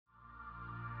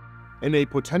In a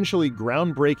potentially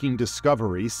groundbreaking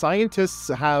discovery, scientists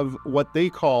have what they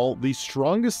call the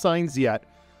strongest signs yet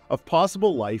of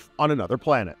possible life on another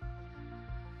planet.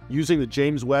 Using the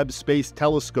James Webb Space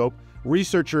Telescope,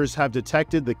 researchers have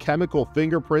detected the chemical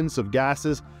fingerprints of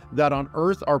gases that on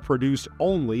Earth are produced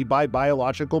only by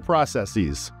biological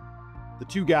processes. The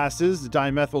two gases,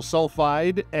 dimethyl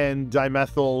sulfide and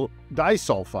dimethyl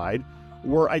disulfide,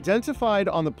 were identified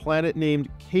on the planet named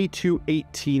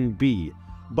K218b,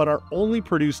 but are only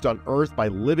produced on Earth by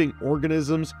living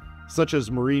organisms such as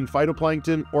marine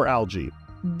phytoplankton or algae.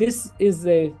 This is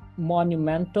a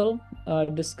monumental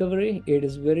discovery. It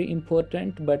is very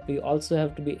important, but we also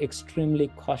have to be extremely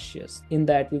cautious in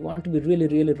that we want to be really,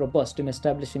 really robust in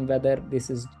establishing whether this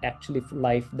is actually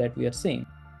life that we are seeing.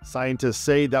 Scientists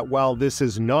say that while this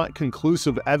is not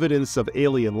conclusive evidence of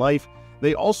alien life,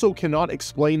 they also cannot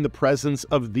explain the presence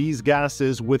of these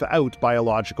gases without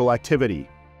biological activity.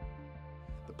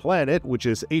 The planet, which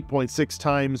is 8.6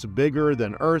 times bigger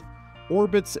than Earth,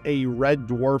 orbits a red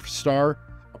dwarf star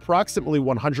approximately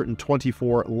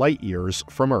 124 light-years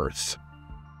from Earth's.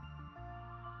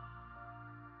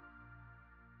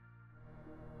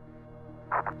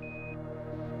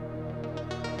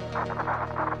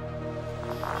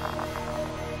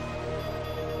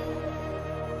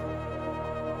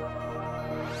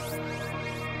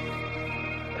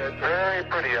 It's very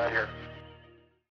pretty out here.